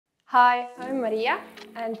Hi, I'm Maria,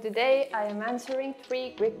 and today I am answering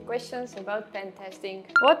 3 quick questions about pen testing.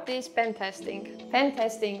 What is pen testing? Pen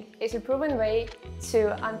testing is a proven way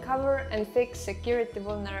to uncover and fix security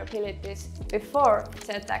vulnerabilities before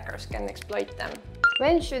the attackers can exploit them.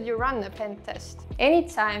 When should you run a pen test?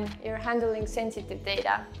 Anytime you're handling sensitive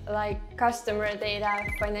data, like customer data,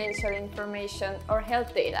 financial information, or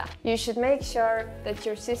health data, you should make sure that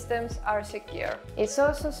your systems are secure. It's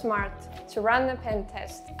also smart to run a pen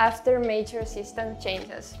test after major system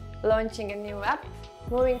changes, launching a new app,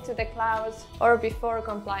 moving to the cloud, or before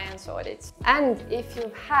compliance audits. And if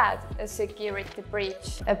you've had a security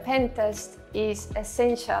breach, a pen test is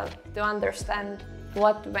essential to understand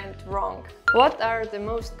what went wrong. What are the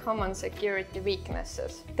most common security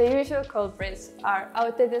weaknesses? The usual culprits are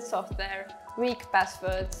outdated software, weak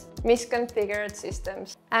passwords, misconfigured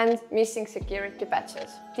systems, and missing security patches.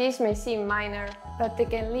 These may seem minor, but they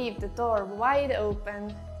can leave the door wide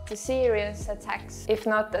open to serious attacks if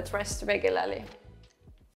not addressed regularly.